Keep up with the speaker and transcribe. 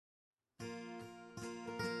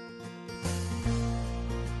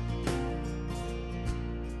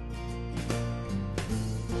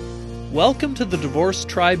Welcome to the Divorce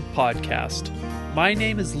Tribe podcast. My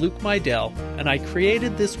name is Luke Mydell, and I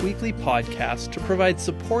created this weekly podcast to provide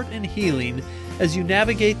support and healing as you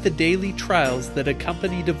navigate the daily trials that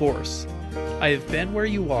accompany divorce. I have been where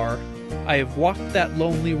you are, I have walked that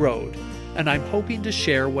lonely road, and I'm hoping to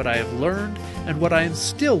share what I have learned and what I am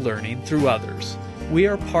still learning through others. We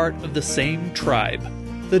are part of the same tribe,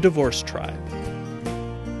 the Divorce Tribe.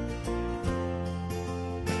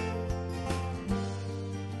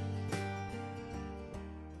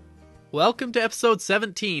 Welcome to episode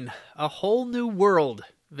 17, A Whole New World,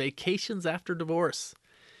 Vacations After Divorce.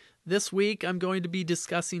 This week I'm going to be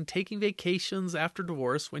discussing taking vacations after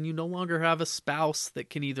divorce when you no longer have a spouse that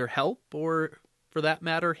can either help or, for that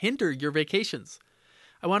matter, hinder your vacations.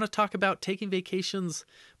 I want to talk about taking vacations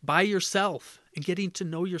by yourself and getting to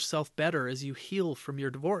know yourself better as you heal from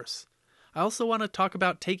your divorce. I also want to talk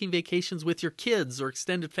about taking vacations with your kids or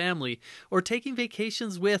extended family, or taking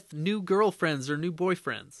vacations with new girlfriends or new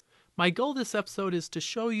boyfriends. My goal this episode is to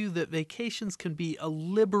show you that vacations can be a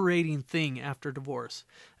liberating thing after divorce,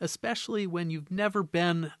 especially when you've never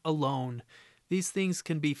been alone. These things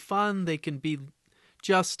can be fun, they can be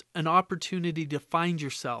just an opportunity to find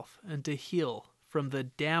yourself and to heal from the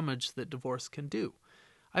damage that divorce can do.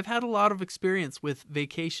 I've had a lot of experience with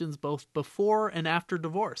vacations both before and after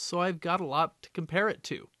divorce, so I've got a lot to compare it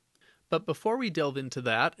to. But before we delve into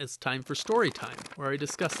that, it's time for story time, where I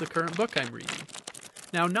discuss the current book I'm reading.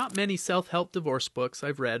 Now, not many self-help divorce books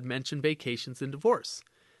I've read mention vacations in divorce.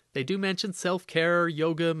 They do mention self-care,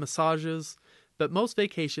 yoga, massages, but most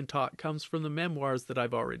vacation talk comes from the memoirs that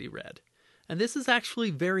I've already read. And this is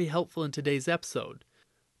actually very helpful in today's episode,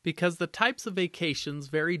 because the types of vacations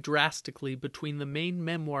vary drastically between the main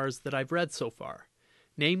memoirs that I've read so far,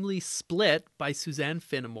 namely Split by Suzanne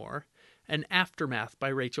Finnemore and Aftermath by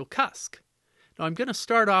Rachel Cusk. Now, I'm going to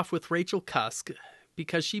start off with Rachel Cusk,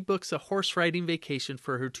 because she books a horse riding vacation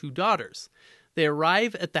for her two daughters. They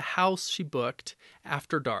arrive at the house she booked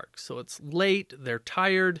after dark, so it's late, they're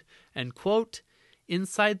tired, and quote,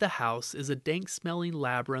 "Inside the house is a dank-smelling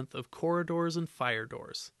labyrinth of corridors and fire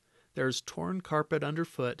doors. There's torn carpet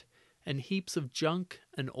underfoot and heaps of junk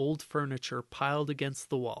and old furniture piled against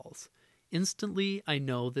the walls. Instantly I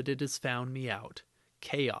know that it has found me out.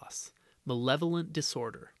 Chaos, malevolent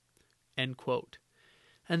disorder." End quote.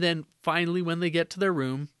 And then finally, when they get to their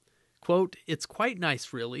room, quote, "It's quite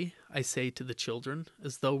nice, really," I say to the children,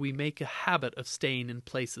 as though we make a habit of staying in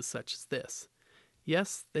places such as this.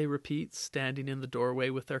 "Yes," they repeat, standing in the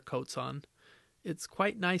doorway with their coats on. "It's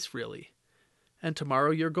quite nice, really." "And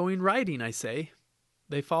tomorrow you're going riding," I say.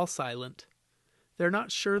 They fall silent. They're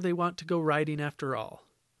not sure they want to go riding after all.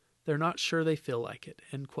 They're not sure they feel like it.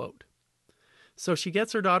 End quote. So she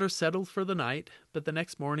gets her daughter settled for the night, but the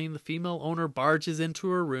next morning the female owner barges into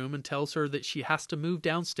her room and tells her that she has to move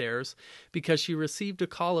downstairs because she received a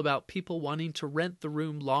call about people wanting to rent the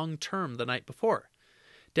room long-term the night before.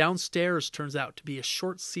 Downstairs turns out to be a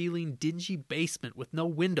short-ceilinged, dingy basement with no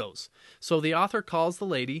windows, so the author calls the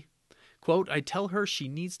lady. Quote, "I tell her she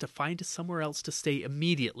needs to find somewhere else to stay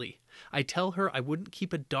immediately. I tell her I wouldn't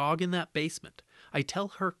keep a dog in that basement. I tell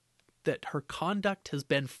her that her conduct has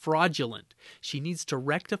been fraudulent. She needs to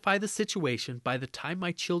rectify the situation by the time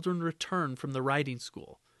my children return from the riding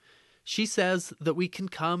school. She says that we can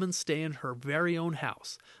come and stay in her very own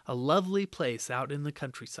house, a lovely place out in the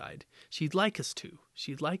countryside. She'd like us to.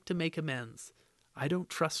 She'd like to make amends. I don't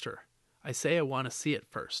trust her. I say I want to see it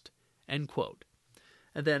first." End quote.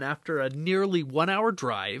 And then after a nearly 1-hour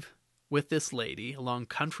drive with this lady along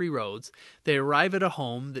country roads, they arrive at a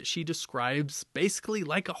home that she describes basically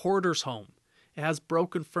like a hoarder's home. It has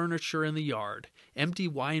broken furniture in the yard, empty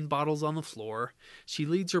wine bottles on the floor. She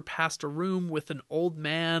leads her past a room with an old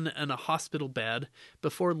man and a hospital bed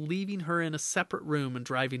before leaving her in a separate room and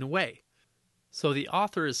driving away. So the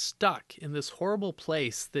author is stuck in this horrible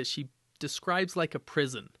place that she describes like a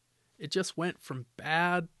prison. It just went from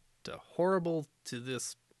bad to horrible to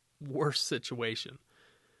this worse situation.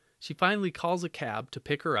 She finally calls a cab to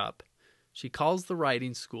pick her up. She calls the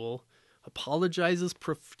riding school, apologizes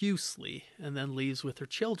profusely, and then leaves with her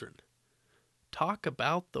children. Talk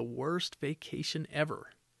about the worst vacation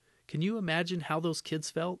ever. Can you imagine how those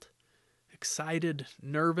kids felt? Excited,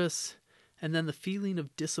 nervous, and then the feeling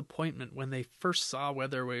of disappointment when they first saw where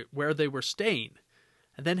they were staying,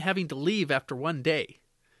 and then having to leave after one day.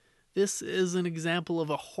 This is an example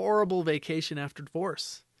of a horrible vacation after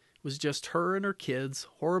divorce. It was just her and her kids,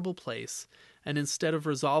 horrible place, and instead of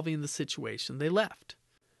resolving the situation, they left.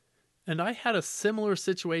 And I had a similar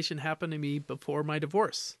situation happen to me before my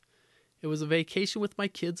divorce. It was a vacation with my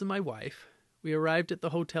kids and my wife. We arrived at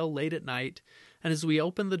the hotel late at night, and as we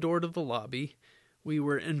opened the door to the lobby, we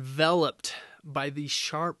were enveloped by the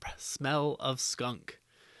sharp smell of skunk.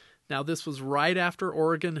 Now, this was right after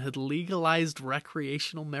Oregon had legalized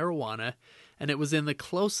recreational marijuana, and it was in the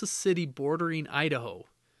closest city bordering Idaho.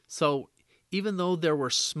 So, even though there were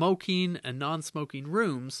smoking and non-smoking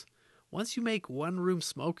rooms, once you make one room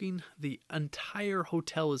smoking, the entire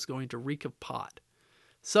hotel is going to reek of pot.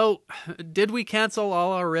 So, did we cancel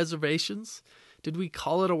all our reservations? Did we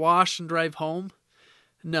call it a wash and drive home?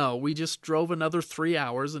 No, we just drove another 3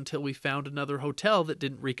 hours until we found another hotel that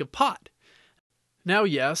didn't reek of pot. Now,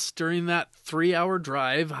 yes, during that 3-hour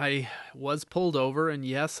drive, I was pulled over, and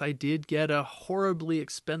yes, I did get a horribly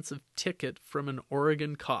expensive ticket from an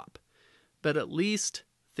Oregon cop. But at least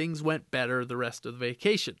things went better the rest of the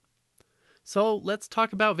vacation. So let's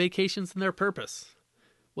talk about vacations and their purpose.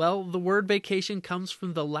 Well, the word vacation comes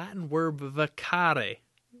from the Latin verb vacare,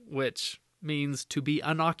 which means to be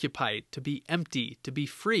unoccupied, to be empty, to be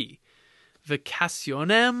free.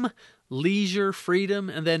 Vacationem, leisure, freedom,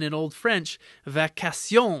 and then in Old French,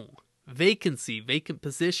 vacation, vacancy, vacant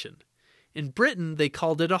position. In Britain, they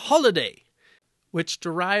called it a holiday, which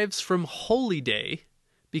derives from holy day,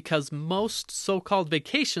 because most so-called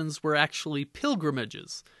vacations were actually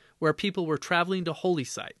pilgrimages, where people were traveling to holy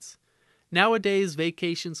sites. Nowadays,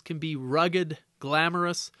 vacations can be rugged,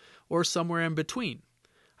 glamorous, or somewhere in between.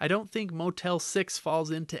 I don't think Motel 6 falls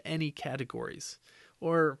into any categories.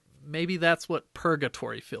 Or maybe that's what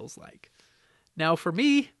purgatory feels like. Now for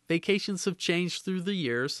me, vacations have changed through the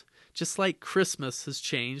years, just like Christmas has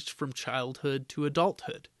changed from childhood to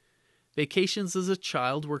adulthood. Vacations as a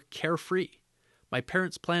child were carefree. My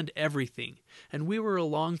parents planned everything, and we were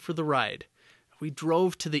along for the ride. We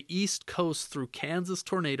drove to the East Coast through Kansas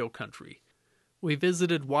tornado country. We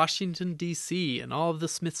visited Washington, D.C. and all of the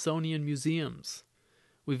Smithsonian museums.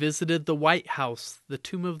 We visited the White House, the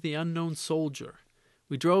Tomb of the Unknown Soldier.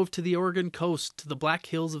 We drove to the Oregon coast, to the Black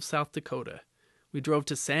Hills of South Dakota. We drove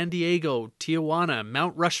to San Diego, Tijuana,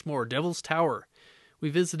 Mount Rushmore, Devil's Tower. We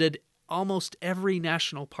visited almost every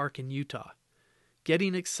national park in Utah.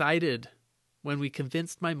 Getting excited when we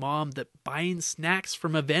convinced my mom that buying snacks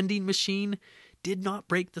from a vending machine did not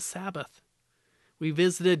break the Sabbath. We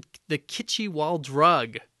visited the Kitschy Wall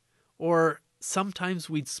Drug, or sometimes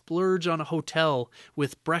we'd splurge on a hotel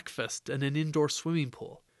with breakfast and an indoor swimming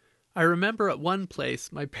pool. I remember at one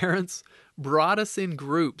place, my parents brought us in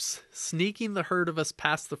groups, sneaking the herd of us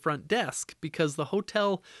past the front desk because the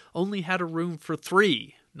hotel only had a room for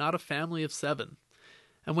 3, not a family of 7.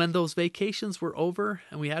 And when those vacations were over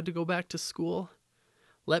and we had to go back to school,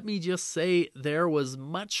 let me just say there was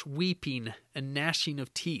much weeping and gnashing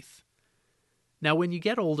of teeth. Now, when you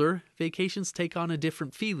get older, vacations take on a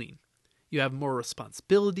different feeling. You have more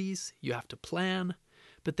responsibilities, you have to plan,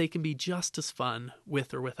 but they can be just as fun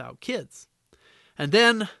with or without kids. And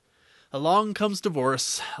then along comes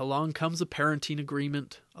divorce, along comes a parenting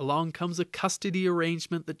agreement, along comes a custody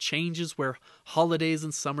arrangement that changes where holidays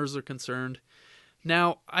and summers are concerned.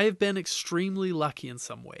 Now, I have been extremely lucky in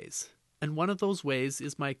some ways, and one of those ways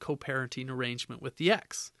is my co-parenting arrangement with the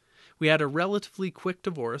ex. We had a relatively quick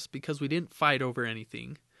divorce because we didn't fight over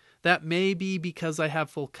anything. That may be because I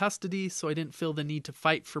have full custody, so I didn't feel the need to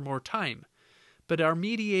fight for more time. But our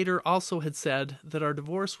mediator also had said that our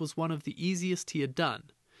divorce was one of the easiest he had done.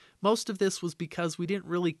 Most of this was because we didn't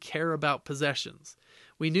really care about possessions.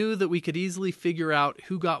 We knew that we could easily figure out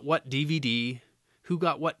who got what DVD, who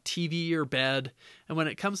got what TV or bed, and when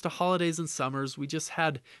it comes to holidays and summers, we just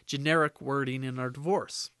had generic wording in our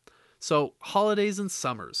divorce. So, holidays and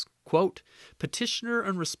summers. Quote, petitioner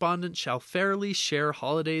and respondent shall fairly share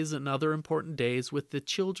holidays and other important days with the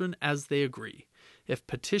children as they agree. If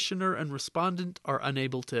petitioner and respondent are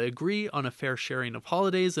unable to agree on a fair sharing of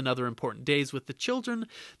holidays and other important days with the children,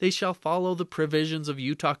 they shall follow the provisions of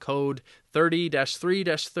Utah Code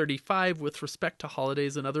 30-3-35 with respect to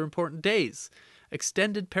holidays and other important days.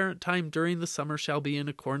 Extended parent time during the summer shall be in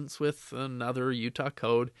accordance with another Utah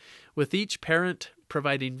Code, with each parent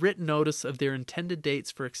providing written notice of their intended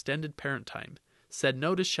dates for extended parent time. Said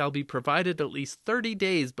notice shall be provided at least 30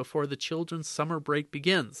 days before the children's summer break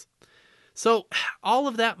begins. So, all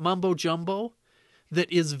of that mumbo-jumbo that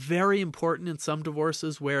is very important in some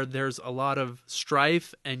divorces where there's a lot of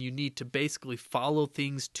strife and you need to basically follow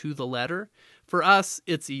things to the letter. For us,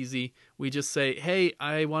 it's easy. We just say, hey,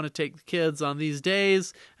 I want to take the kids on these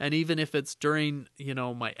days, and even if it's during,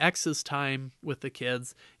 my ex's time with the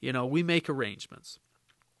kids, we make arrangements.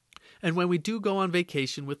 And when we do go on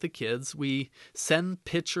vacation with the kids, we send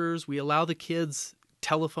pictures, we allow the kids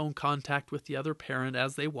telephone contact with the other parent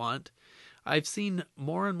as they want. I've seen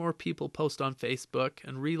more and more people post on Facebook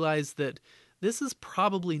and realize that this is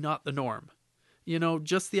probably not the norm.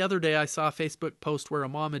 Just the other day I saw a Facebook post where a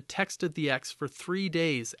mom had texted the ex for 3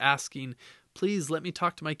 days asking, please let me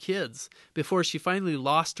talk to my kids, before she finally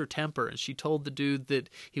lost her temper and she told the dude that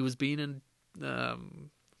he was being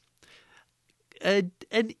an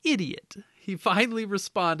idiot. He finally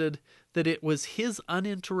responded that it was his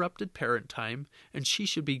uninterrupted parent time and she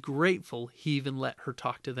should be grateful he even let her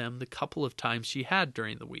talk to them the couple of times she had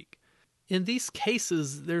during the week. In these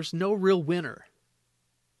cases, there's no real winner.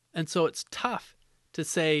 And so it's tough to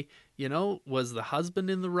say, was the husband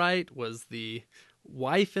in the right? Was the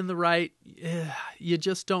wife in the right? You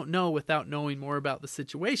just don't know without knowing more about the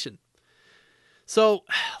situation. So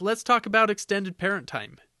let's talk about extended parent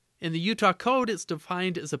time. In the Utah Code, it's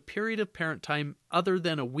defined as a period of parent time other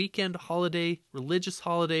than a weekend holiday, religious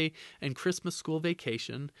holiday, and Christmas school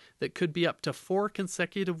vacation that could be up to 4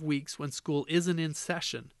 consecutive weeks when school isn't in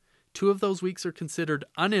session. 2 of those weeks are considered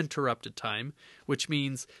uninterrupted time, which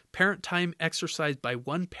means parent time exercised by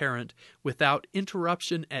one parent without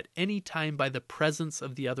interruption at any time by the presence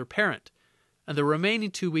of the other parent. And the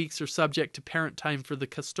remaining 2 weeks are subject to parent time for the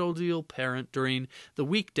custodial parent during the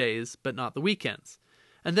weekdays, but not the weekends.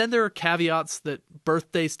 And then there are caveats that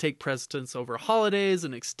birthdays take precedence over holidays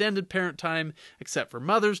and extended parent time, except for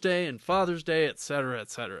Mother's Day and Father's Day, etc.,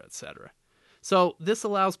 etc., etc. So this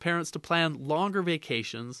allows parents to plan longer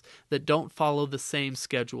vacations that don't follow the same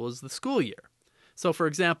schedule as the school year. So for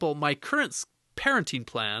example, my current parenting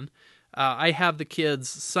plan, I have the kids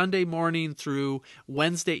Sunday morning through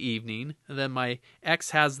Wednesday evening, and then my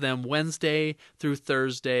ex has them Wednesday through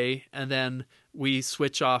Thursday, and then we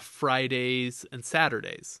switch off Fridays and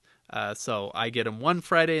Saturdays. So I get them one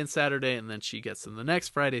Friday and Saturday, and then she gets them the next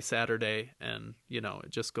Friday, Saturday, and, it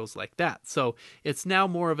just goes like that. So it's now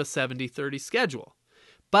more of a 70-30 schedule.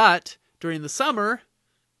 But during the summer,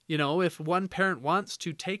 if one parent wants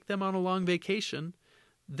to take them on a long vacation,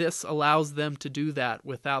 this allows them to do that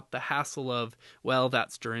without the hassle of, well,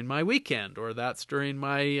 that's during my weekend or that's during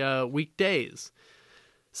my weekdays.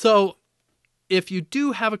 So if you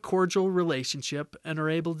do have a cordial relationship and are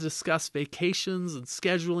able to discuss vacations and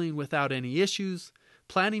scheduling without any issues,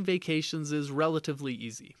 planning vacations is relatively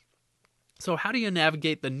easy. So how do you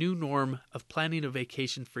navigate the new norm of planning a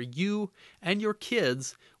vacation for you and your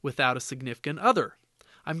kids without a significant other?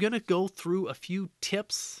 I'm going to go through a few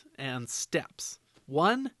tips and steps.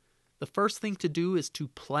 1, the first thing to do is to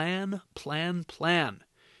plan.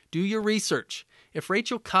 Do your research. If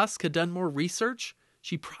Rachel Cusk had done more research,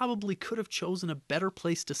 she probably could have chosen a better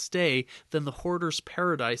place to stay than the hoarder's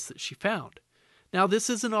paradise that she found. Now, this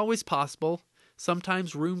isn't always possible.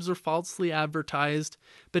 Sometimes rooms are falsely advertised,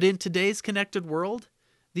 but in today's connected world,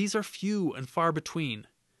 these are few and far between.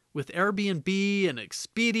 With Airbnb and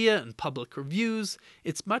Expedia and public reviews,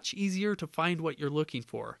 it's much easier to find what you're looking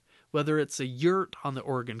for, whether it's a yurt on the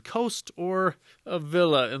Oregon coast or a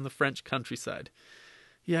villa in the French countryside.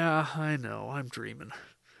 Yeah, I know, I'm dreaming.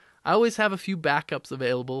 I always have a few backups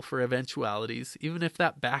available for eventualities, even if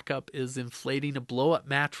that backup is inflating a blow-up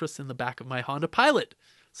mattress in the back of my Honda Pilot,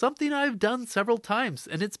 something I've done several times,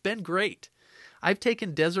 and it's been great. I've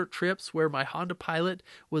taken desert trips where my Honda Pilot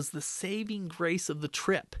was the saving grace of the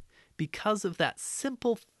trip because of that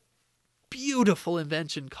simple, beautiful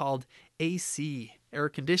invention called AC, air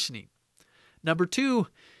conditioning. Number 2,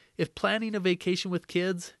 if planning a vacation with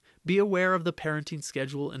kids, be aware of the parenting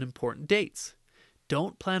schedule and important dates.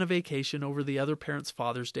 Don't plan a vacation over the other parent's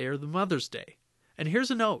Father's Day or the Mother's Day. And here's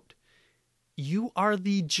a note. You are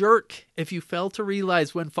the jerk if you fail to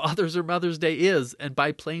realize when Father's or Mother's Day is and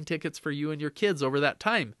buy plane tickets for you and your kids over that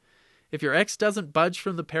time. If your ex doesn't budge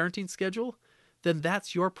from the parenting schedule, then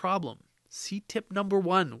that's your problem. See tip number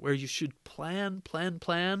 1, where you should plan,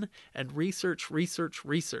 and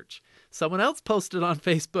research. Someone else posted on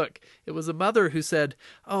Facebook. It was a mother who said,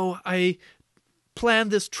 I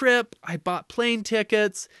planned this trip, I bought plane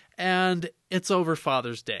tickets, and it's over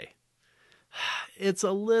Father's Day. It's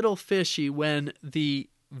a little fishy when the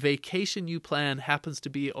vacation you plan happens to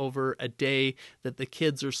be over a day that the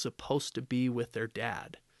kids are supposed to be with their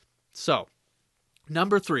dad. So,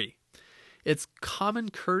 number 3, it's common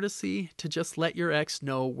courtesy to just let your ex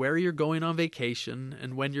know where you're going on vacation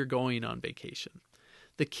and when you're going on vacation.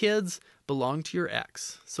 The kids belong to your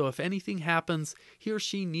ex, so if anything happens, he or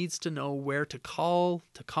she needs to know where to call,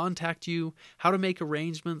 to contact you, how to make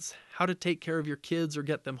arrangements, how to take care of your kids or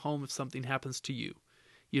get them home if something happens to you.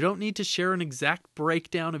 You don't need to share an exact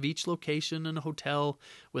breakdown of each location and hotel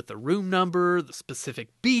with the room number, the specific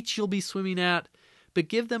beach you'll be swimming at, but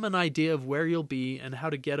give them an idea of where you'll be and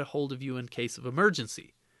how to get a hold of you in case of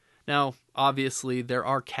emergency. Now, obviously, there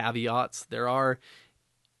are caveats. There are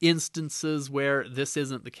instances where this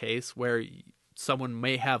isn't the case, where someone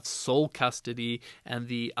may have sole custody and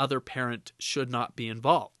the other parent should not be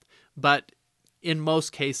involved. But in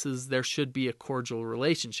most cases, there should be a cordial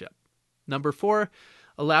relationship. Number 4,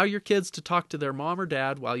 allow your kids to talk to their mom or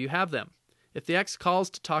dad while you have them. If the ex calls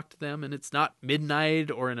to talk to them and it's not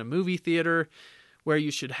midnight or in a movie theater where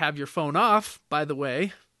you should have your phone off, by the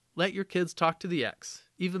way, let your kids talk to the ex.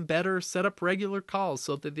 Even better, set up regular calls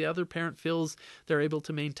so that the other parent feels they're able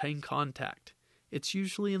to maintain contact. It's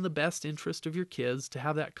usually in the best interest of your kids to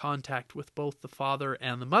have that contact with both the father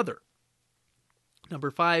and the mother.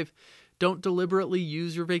 Number 5, don't deliberately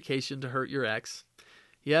use your vacation to hurt your ex.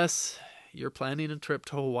 Yes, you're planning a trip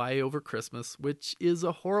to Hawaii over Christmas, which is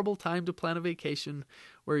a horrible time to plan a vacation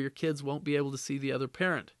where your kids won't be able to see the other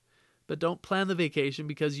parent. But don't plan the vacation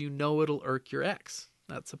because you know it'll irk your ex.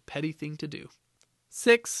 That's a petty thing to do.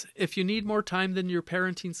 6, if you need more time than your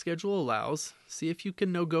parenting schedule allows, see if you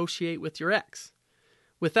can negotiate with your ex.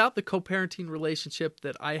 Without the co-parenting relationship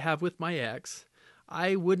that I have with my ex,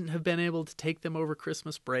 I wouldn't have been able to take them over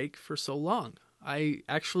Christmas break for so long. I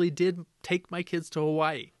actually did take my kids to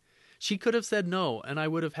Hawaii. She could have said no, and I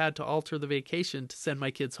would have had to alter the vacation to send my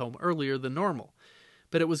kids home earlier than normal.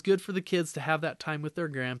 But it was good for the kids to have that time with their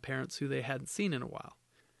grandparents who they hadn't seen in a while.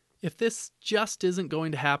 If this just isn't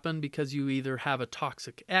going to happen because you either have a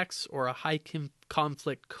toxic ex or a high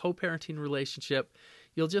conflict co-parenting relationship,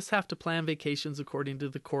 you'll just have to plan vacations according to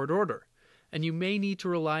the court order. And you may need to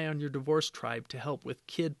rely on your divorce tribe to help with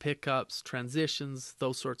kid pickups, transitions,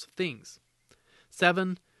 those sorts of things.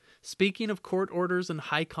 7, speaking of court orders and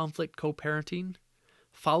high conflict co-parenting,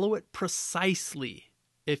 follow it precisely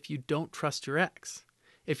if you don't trust your ex.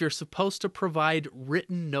 If you're supposed to provide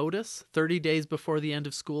written notice 30 days before the end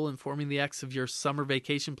of school informing the ex of your summer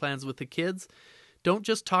vacation plans with the kids, don't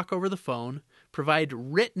just talk over the phone. Provide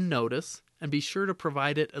written notice and be sure to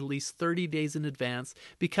provide it at least 30 days in advance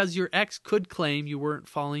because your ex could claim you weren't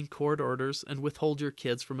following court orders and withhold your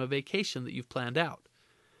kids from a vacation that you've planned out.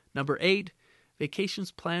 Number 8,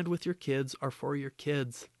 vacations planned with your kids are for your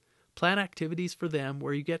kids. Plan activities for them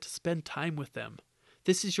where you get to spend time with them.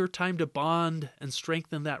 This is your time to bond and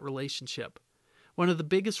strengthen that relationship. One of the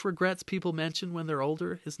biggest regrets people mention when they're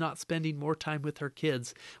older is not spending more time with their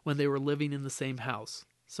kids when they were living in the same house.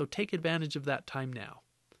 So take advantage of that time now.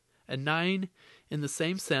 And 9, in the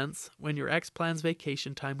same sense, when your ex plans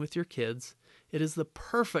vacation time with your kids, it is the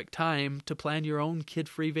perfect time to plan your own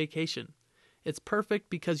kid-free vacation. It's perfect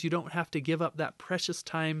because you don't have to give up that precious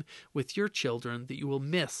time with your children that you will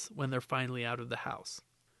miss when they're finally out of the house.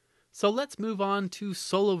 So let's move on to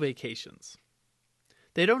solo vacations.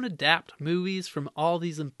 They don't adapt movies from all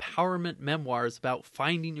these empowerment memoirs about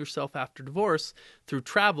finding yourself after divorce through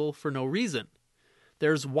travel for no reason.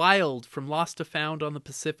 There's Wild from Lost to Found on the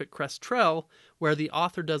Pacific Crest Trail, where the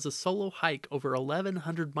author does a solo hike over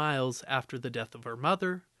 1,100 miles after the death of her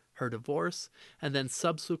mother, her divorce, and then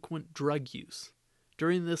subsequent drug use.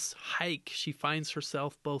 During this hike, she finds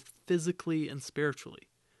herself both physically and spiritually.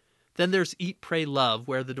 Then there's Eat, Pray, Love,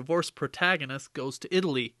 where the divorced protagonist goes to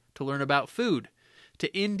Italy to learn about food,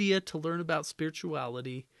 to India to learn about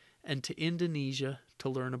spirituality, and to Indonesia to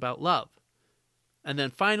learn about love. And then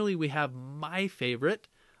finally we have my favorite,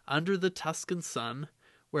 Under the Tuscan Sun,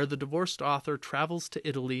 where the divorced author travels to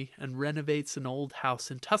Italy and renovates an old house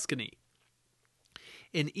in Tuscany.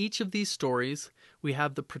 In each of these stories, we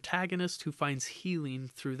have the protagonist who finds healing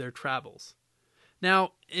through their travels.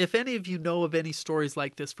 Now, if any of you know of any stories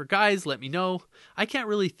like this for guys, let me know. I can't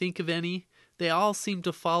really think of any. They all seem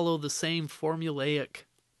to follow the same formulaic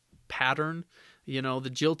pattern. You know, the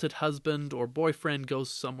jilted husband or boyfriend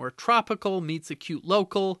goes somewhere tropical, meets a cute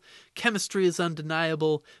local, chemistry is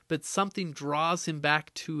undeniable, but something draws him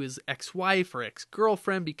back to his ex-wife or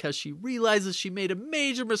ex-girlfriend because she realizes she made a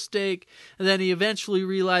major mistake, and then he eventually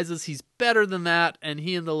realizes he's better than that, and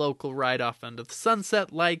he and the local ride off into the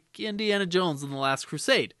sunset like Indiana Jones in The Last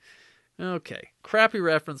Crusade. Okay, crappy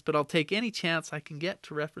reference, but I'll take any chance I can get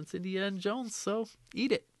to reference Indiana Jones, so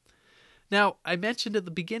eat it. Now, I mentioned at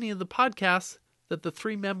the beginning of the podcast that the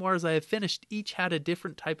 3 memoirs I have finished each had a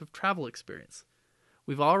different type of travel experience.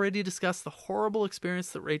 We've already discussed the horrible experience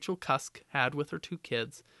that Rachel Cusk had with her 2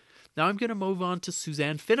 kids. Now I'm going to move on to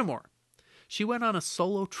Suzanne Finnemore. She went on a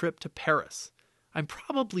solo trip to Paris. I'm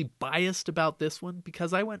probably biased about this one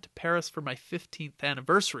because I went to Paris for my 15th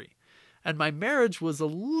anniversary, and my marriage was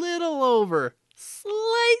slightly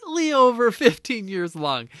over 15 years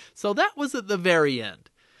long, so that was at the very end.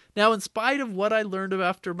 Now, in spite of what I learned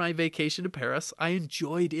after my vacation to Paris, I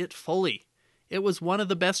enjoyed it fully. It was one of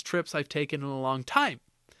the best trips I've taken in a long time.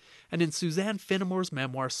 And in Suzanne Finnemore's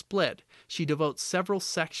memoir, Split, she devotes several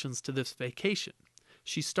sections to this vacation.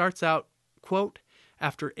 She starts out, quote,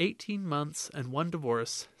 After 18 months and one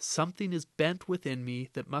divorce, something is bent within me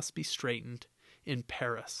that must be straightened in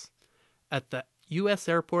Paris. At the U.S.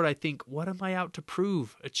 airport, I think, what am I out to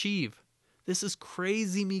prove, achieve? This is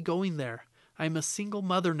crazy me going there. I am a single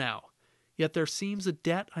mother now. Yet there seems a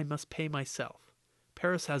debt I must pay myself.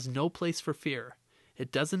 Paris has no place for fear.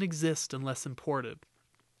 It doesn't exist unless imported.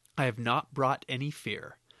 I have not brought any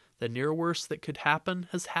fear. The near worst that could happen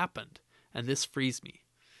has happened, and this frees me.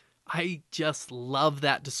 I just love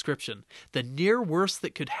that description. The near worst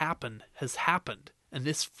that could happen has happened, and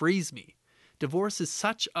this frees me. Divorce is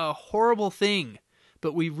such a horrible thing,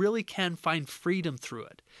 but we really can find freedom through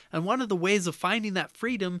it. And one of the ways of finding that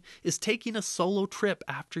freedom is taking a solo trip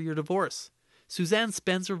after your divorce. Suzanne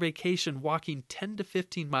spends her vacation walking 10 to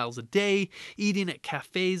 15 miles a day, eating at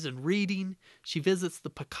cafes and reading. She visits the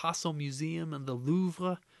Picasso Museum and the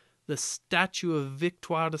Louvre. The statue of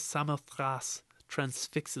Victoire de Samothrace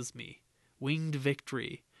transfixes me. Winged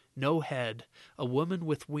victory. No head, a woman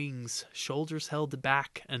with wings, shoulders held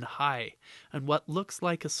back and high, and what looks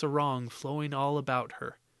like a sarong flowing all about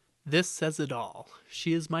her. This says it all.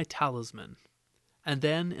 She is my talisman. And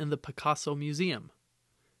then in the Picasso Museum,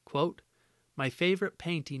 quote, my favorite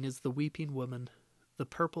painting is the weeping woman, the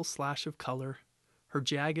purple slash of color, her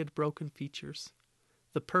jagged broken features,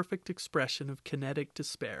 the perfect expression of kinetic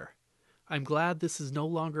despair. I'm glad this is no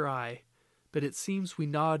longer I, but it seems we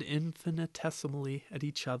nod infinitesimally at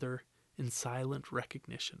each other in silent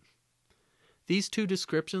recognition. These two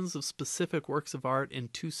descriptions of specific works of art in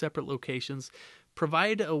two separate locations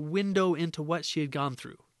provide a window into what she had gone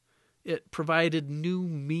through. It provided new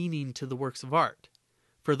meaning to the works of art.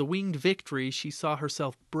 For the winged victory, she saw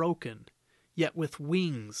herself broken, yet with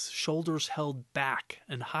wings, shoulders held back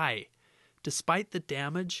and high. Despite the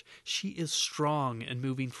damage, she is strong and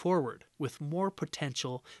moving forward, with more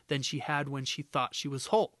potential than she had when she thought she was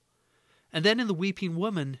whole. And then in the weeping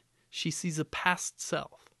woman, she sees a past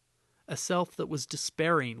self, a self that was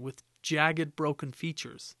despairing with jagged broken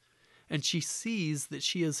features. And she sees that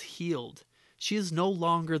she is healed. She is no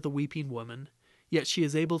longer the weeping woman, yet she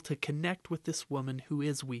is able to connect with this woman who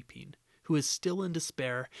is weeping, who is still in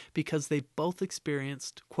despair because they both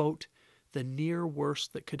experienced, quote, the near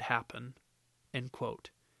worst that could happen, end quote,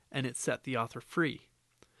 and it set the author free.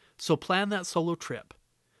 So plan that solo trip.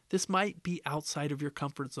 This might be outside of your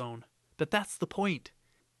comfort zone, but that's the point.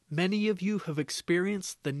 Many of you have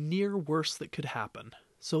experienced the near worst that could happen,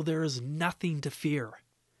 so there is nothing to fear.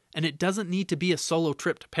 And it doesn't need to be a solo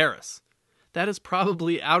trip to Paris. That is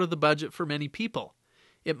probably out of the budget for many people.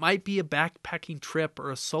 It might be a backpacking trip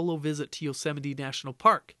or a solo visit to Yosemite National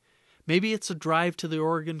Park. Maybe it's a drive to the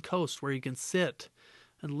Oregon coast where you can sit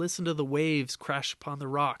and listen to the waves crash upon the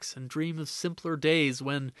rocks and dream of simpler days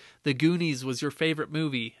when The Goonies was your favorite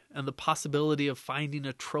movie and the possibility of finding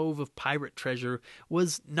a trove of pirate treasure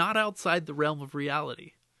was not outside the realm of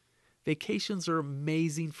reality. Vacations are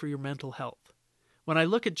amazing for your mental health. When I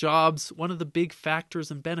look at jobs, one of the big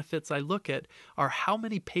factors and benefits I look at are how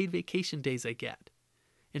many paid vacation days I get.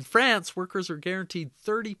 In France, workers are guaranteed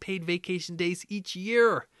 30 paid vacation days each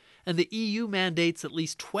year, and the EU mandates at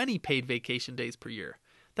least 20 paid vacation days per year.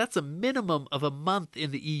 That's a minimum of a month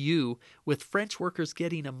in the EU, with French workers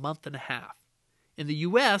getting a month and a half. In the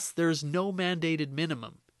US, there's no mandated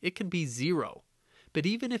minimum. It can be 0. But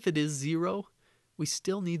even if it is 0, we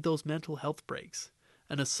still need those mental health breaks.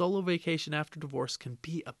 And a solo vacation after divorce can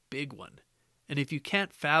be a big one. And if you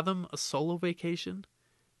can't fathom a solo vacation,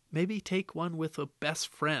 maybe take one with a best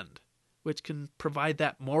friend, which can provide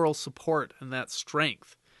that moral support and that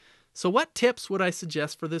strength. So what tips would I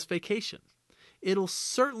suggest for this vacation? It'll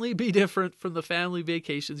certainly be different from the family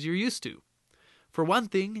vacations you're used to. For one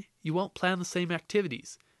thing, you won't plan the same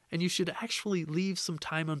activities, and you should actually leave some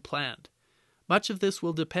time unplanned. Much of this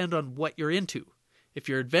will depend on what you're into. If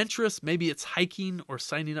you're adventurous, maybe it's hiking or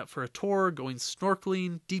signing up for a tour, going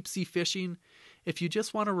snorkeling, deep-sea fishing. If you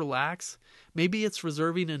just want to relax, maybe it's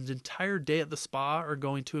reserving an entire day at the spa or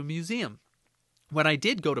going to a museum. When I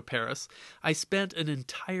did go to Paris, I spent an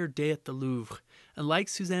entire day at the Louvre, and like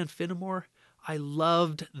Suzanne Finnemore, I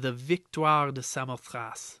loved the Victoire de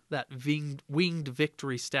Samothrace, that winged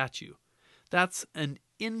victory statue. That's an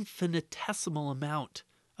infinitesimal amount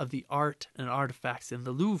of the art and artifacts in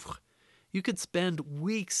the Louvre. You could spend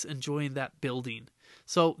weeks enjoying that building.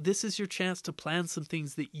 So this is your chance to plan some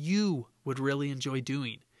things that you would really enjoy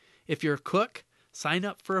doing. If you're a cook, sign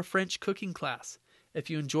up for a French cooking class.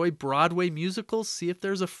 If you enjoy Broadway musicals, see if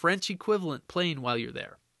there's a French equivalent playing while you're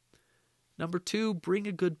there. Number 2, bring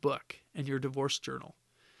a good book and your divorce journal.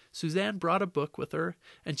 Suzanne brought a book with her,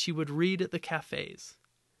 and she would read at the cafes.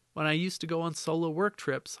 When I used to go on solo work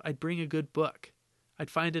trips, I'd bring a good book. I'd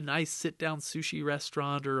find a nice sit-down sushi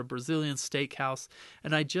restaurant or a Brazilian steakhouse,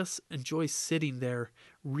 and I'd just enjoy sitting there,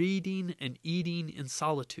 reading and eating in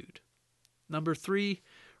solitude. Number 3,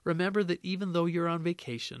 remember that even though you're on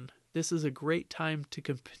vacation, this is a great time to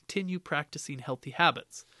continue practicing healthy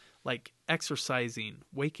habits, like exercising,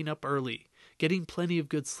 waking up early, getting plenty of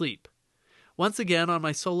good sleep. Once again, on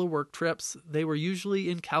my solo work trips, they were usually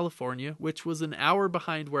in California, which was an hour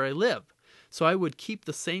behind where I live. So I would keep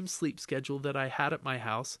the same sleep schedule that I had at my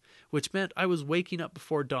house, which meant I was waking up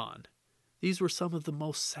before dawn. These were some of the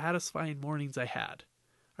most satisfying mornings I had.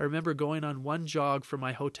 I remember going on one jog from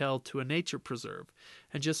my hotel to a nature preserve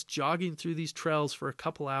and just jogging through these trails for a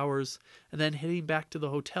couple hours and then heading back to the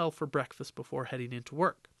hotel for breakfast before heading into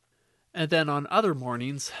work. And then on other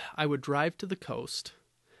mornings, I would drive to the coast.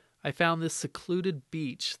 I found this secluded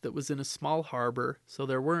beach that was in a small harbor, so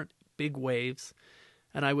there weren't big waves,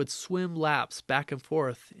 and I would swim laps back and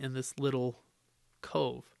forth in this little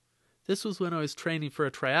cove. This was when I was training for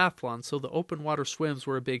a triathlon, so the open water swims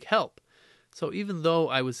were a big help. So even though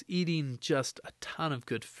I was eating just a ton of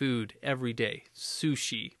good food every day,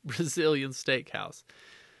 sushi, Brazilian steakhouse,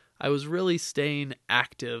 I was really staying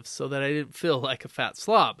active so that I didn't feel like a fat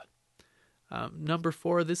slob. Number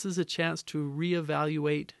 4, this is a chance to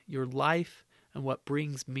reevaluate your life and what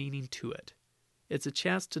brings meaning to it. It's a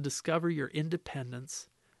chance to discover your independence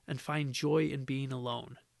and find joy in being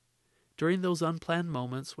alone. During those unplanned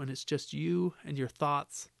moments when it's just you and your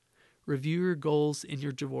thoughts, review your goals in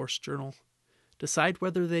your divorce journal. Decide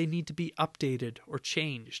whether they need to be updated or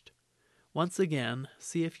changed. Once again,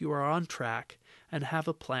 see if you are on track and have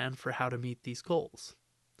a plan for how to meet these goals.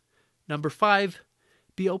 Number 5,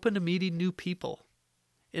 be open to meeting new people.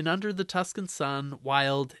 In Under the Tuscan Sun,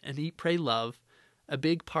 Wild, and Eat, Pray, Love, a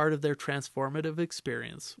big part of their transformative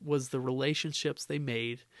experience was the relationships they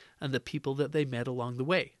made and the people that they met along the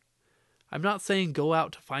way. I'm not saying go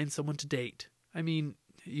out to find someone to date. I mean,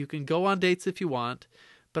 you can go on dates if you want,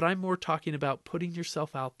 but I'm more talking about putting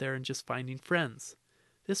yourself out there and just finding friends.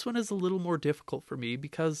 This one is a little more difficult for me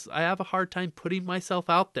because I have a hard time putting myself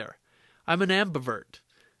out there. I'm an ambivert.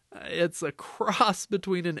 It's a cross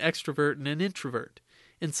between an extrovert and an introvert.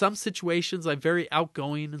 In some situations, I'm very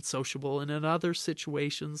outgoing and sociable, and in other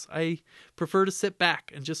situations, I prefer to sit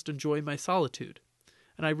back and just enjoy my solitude.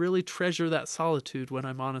 And I really treasure that solitude when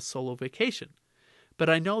I'm on a solo vacation. But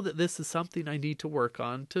I know that this is something I need to work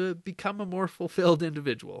on to become a more fulfilled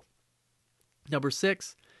individual. Number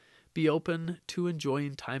 6, be open to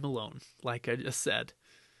enjoying time alone, like I just said.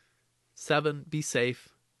 7, be safe.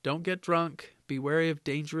 Don't get drunk. Be wary of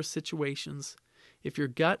dangerous situations. If your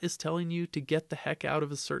gut is telling you to get the heck out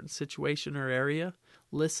of a certain situation or area,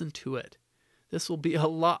 listen to it. This will be a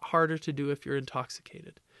lot harder to do if you're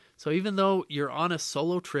intoxicated. So even though you're on a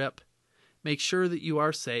solo trip, make sure that you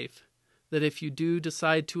are safe, that if you do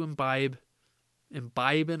decide to imbibe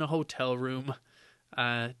in a hotel room.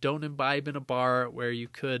 Don't imbibe in a bar where you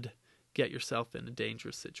could get yourself in a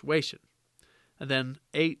dangerous situation. And then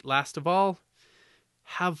 8, last of all,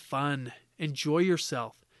 have fun. Enjoy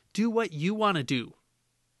yourself. Do what you want to do.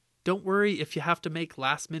 Don't worry if you have to make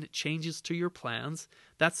last-minute changes to your plans.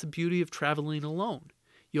 That's the beauty of traveling alone.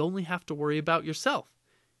 You only have to worry about yourself.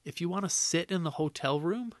 If you want to sit in the hotel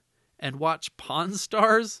room and watch Pawn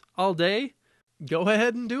Stars all day, go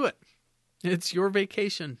ahead and do it. It's your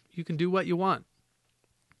vacation. You can do what you want.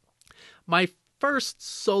 My first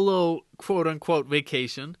solo quote-unquote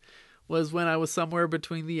vacation was when I was somewhere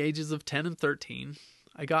between the ages of 10 and 13.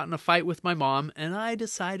 I got in a fight with my mom, and I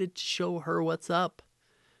decided to show her what's up.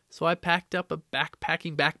 So I packed up a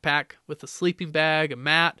backpacking backpack with a sleeping bag, a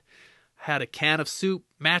mat, had a can of soup,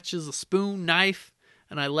 matches, a spoon, knife,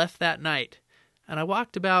 and I left that night. And I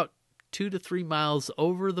walked about 2 to 3 miles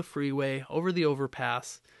over the freeway, over the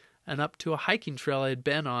overpass, and up to a hiking trail I had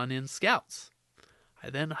been on in Scouts. I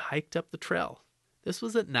then hiked up the trail. This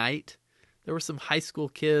was at night. There were some high school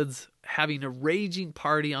kids having a raging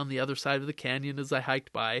party on the other side of the canyon as I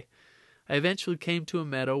hiked by. I eventually came to a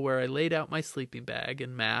meadow where I laid out my sleeping bag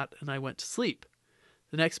and mat, and I went to sleep.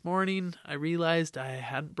 The next morning, I realized I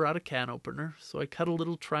hadn't brought a can opener, so I cut a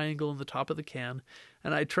little triangle in the top of the can,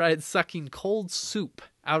 and I tried sucking cold soup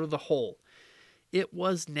out of the hole. It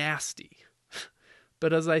was nasty.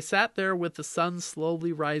 But as I sat there with the sun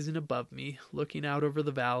slowly rising above me, looking out over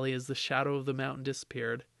the valley as the shadow of the mountain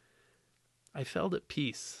disappeared, I felt at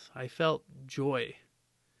peace. I felt joy.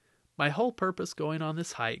 My whole purpose going on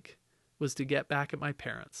this hike was to get back at my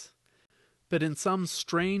parents. But in some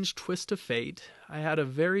strange twist of fate, I had a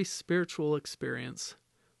very spiritual experience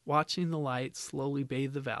watching the light slowly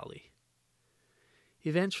bathe the valley.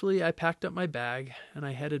 Eventually, I packed up my bag and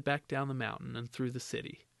I headed back down the mountain and through the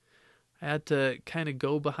city. I had to kind of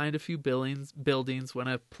go behind a few buildings when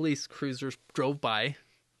a police cruiser drove by,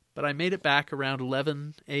 but I made it back around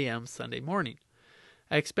 11 a.m. Sunday morning.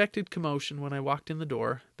 I expected commotion when I walked in the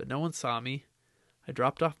door, but no one saw me. I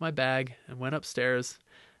dropped off my bag and went upstairs,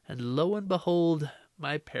 and lo and behold,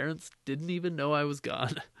 my parents didn't even know I was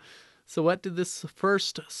gone. So what did this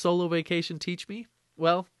first solo vacation teach me?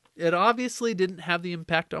 Well, it obviously didn't have the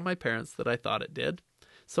impact on my parents that I thought it did.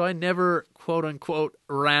 So I never, quote unquote,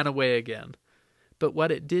 ran away again. But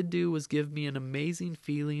what it did do was give me an amazing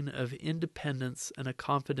feeling of independence and a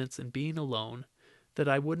confidence in being alone that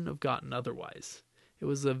I wouldn't have gotten otherwise. It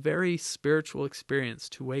was a very spiritual experience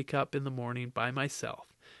to wake up in the morning by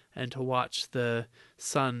myself and to watch the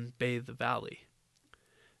sun bathe the valley.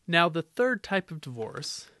 Now, the third type of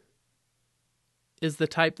divorce is the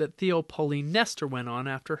type that Theo Pauline Nestor went on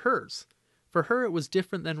after hers. For her, it was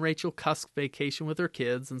different than Rachel Cusk's vacation with her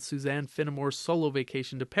kids and Suzanne Finnemore's solo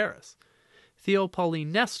vacation to Paris. Theo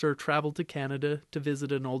Pauline Nestor traveled to Canada to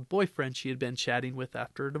visit an old boyfriend she had been chatting with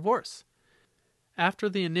after a divorce. After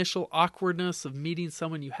the initial awkwardness of meeting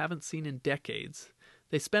someone you haven't seen in decades,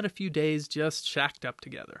 they spent a few days just shacked up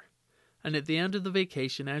together. And at the end of the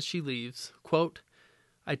vacation, as she leaves, quote,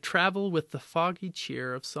 "I travel with the foggy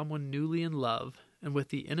cheer of someone newly in love, and with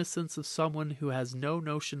the innocence of someone who has no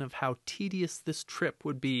notion of how tedious this trip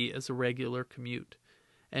would be as a regular commute."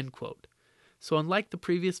 End quote. So unlike the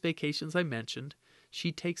previous vacations I mentioned,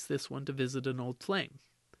 she takes this one to visit an old flame.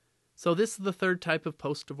 So this is the third type of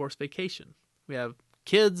post-divorce vacation. We have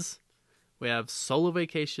kids, we have solo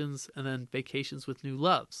vacations, and then vacations with new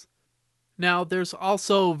loves. Now, there's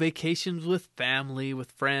also vacations with family,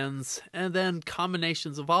 with friends, and then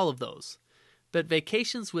combinations of all of those. But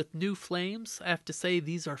vacations with new flames, I have to say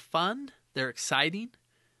these are fun, they're exciting.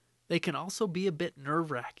 They can also be a bit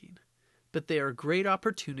nerve-wracking, but they are a great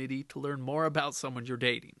opportunity to learn more about someone you're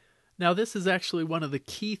dating. Now, this is actually one of the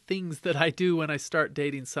key things that I do when I start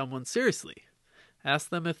dating someone seriously. Ask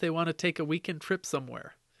them if they want to take a weekend trip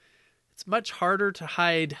somewhere. It's much harder to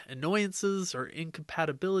hide annoyances or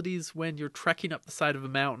incompatibilities when you're trekking up the side of a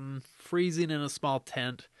mountain, freezing in a small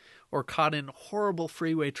tent, or caught in horrible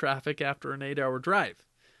freeway traffic after an 8-hour drive.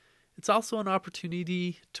 It's also an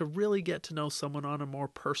opportunity to really get to know someone on a more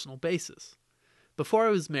personal basis. Before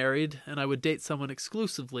I was married and I would date someone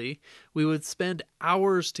exclusively, we would spend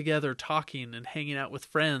hours together talking and hanging out with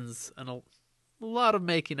friends, and a lot of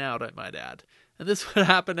making out, I might add. And this would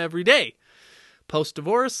happen every day.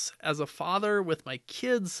 Post-divorce, as a father with my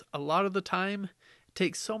kids, a lot of the time, it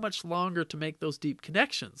takes so much longer to make those deep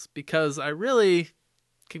connections because I really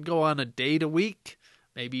can go on a date a week,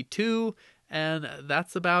 maybe 2, and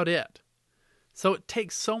that's about it. So it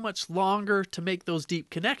takes so much longer to make those deep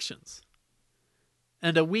connections.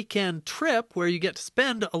 And a weekend trip where you get to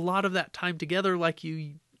spend a lot of that time together like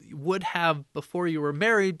you would have before you were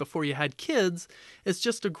married, before you had kids, is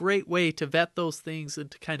just a great way to vet those things and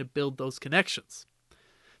to kind of build those connections.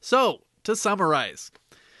 So, to summarize,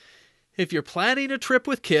 if you're planning a trip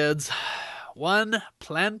with kids, 1,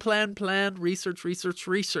 plan,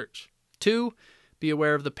 research. 2, be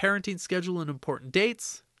aware of the parenting schedule and important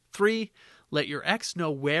dates. 3, let your ex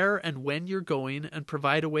know where and when you're going and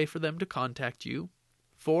provide a way for them to contact you.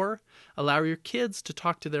 4, allow your kids to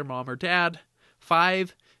talk to their mom or dad.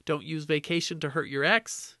 5, don't use vacation to hurt your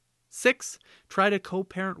ex. 6, try to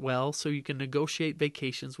co-parent well so you can negotiate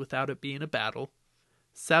vacations without it being a battle.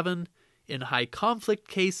 7, in high conflict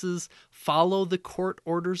cases, follow the court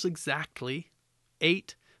orders exactly.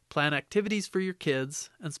 8, plan activities for your kids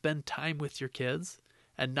and spend time with your kids.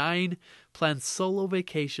 And 9, plan solo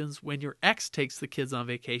vacations when your ex takes the kids on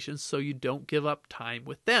vacations so you don't give up time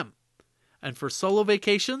with them. And for solo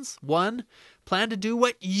vacations, 1, plan to do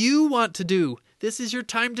what you want to do. This is your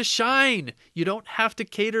time to shine. You don't have to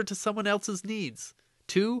cater to someone else's needs.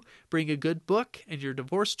 2, bring a good book and your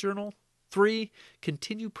divorce journal. 3,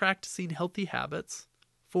 continue practicing healthy habits.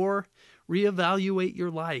 4, reevaluate your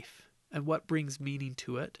life and what brings meaning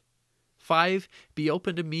to it. 5, be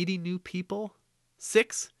open to meeting new people.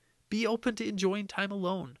 6, be open to enjoying time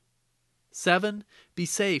alone. 7, be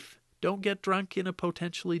safe. Don't get drunk in a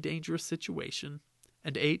potentially dangerous situation.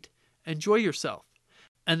 And 8, enjoy yourself.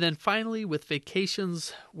 And then finally, with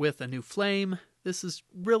vacations with a new flame, this is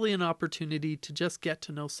really an opportunity to just get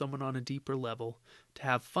to know someone on a deeper level, to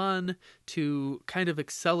have fun, to kind of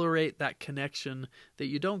accelerate that connection that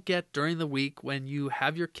you don't get during the week when you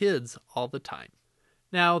have your kids all the time.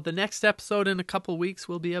 Now, the next episode in a couple weeks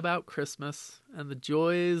will be about Christmas and the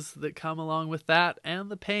joys that come along with that and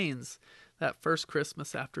the pains that first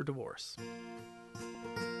Christmas after divorce.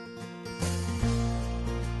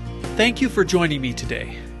 Thank you for joining me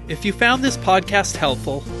today. If you found this podcast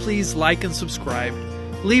helpful, please like and subscribe,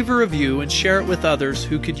 leave a review, and share it with others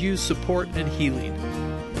who could use support and healing.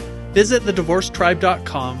 Visit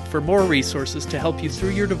thedivorcetribe.com for more resources to help you through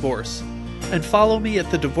your divorce, and follow me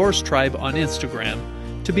at The Divorce Tribe on Instagram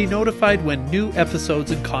to be notified when new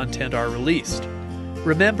episodes and content are released.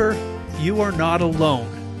 Remember, you are not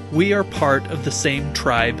alone. We are part of the same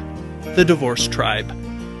tribe, the Divorce Tribe.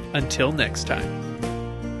 Until next time.